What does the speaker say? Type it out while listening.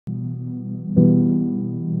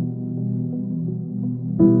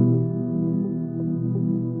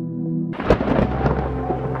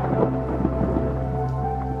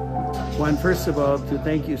want, first of all, to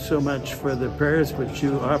thank you so much for the prayers which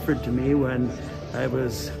you offered to me when I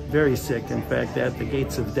was very sick, in fact, at the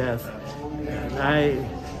gates of death. And I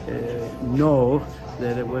know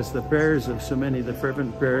that it was the prayers of so many, the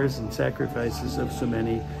fervent prayers and sacrifices of so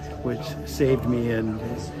many, which saved me and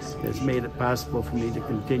has made it possible for me to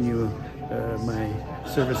continue my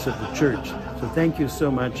service of the church. So thank you so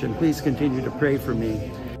much, and please continue to pray for me.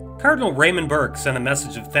 Cardinal Raymond Burke sent a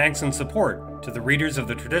message of thanks and support to the readers of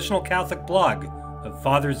the traditional Catholic blog of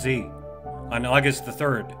Father Z. On August the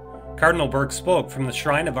 3rd, Cardinal Burke spoke from the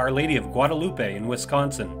Shrine of Our Lady of Guadalupe in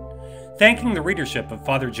Wisconsin, thanking the readership of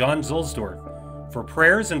Father John Zulsdorf for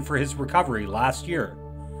prayers and for his recovery last year,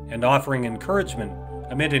 and offering encouragement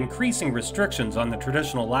amid increasing restrictions on the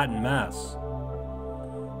traditional Latin Mass.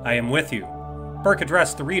 I am with you, Burke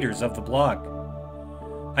addressed the readers of the blog.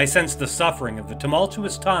 I sense the suffering of the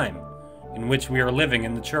tumultuous time in which we are living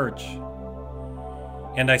in the Church.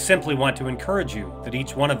 And I simply want to encourage you that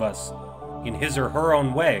each one of us, in his or her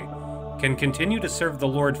own way, can continue to serve the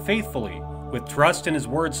Lord faithfully with trust in his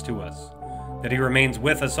words to us, that he remains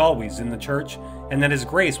with us always in the Church, and that his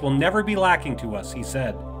grace will never be lacking to us, he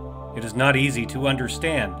said. It is not easy to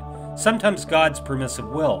understand, sometimes God's permissive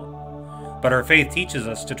will, but our faith teaches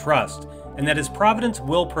us to trust, and that his providence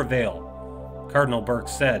will prevail, Cardinal Burke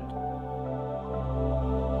said.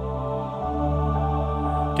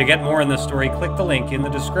 To get more on this story, click the link in the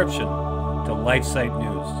description to LifeSite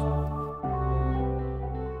News.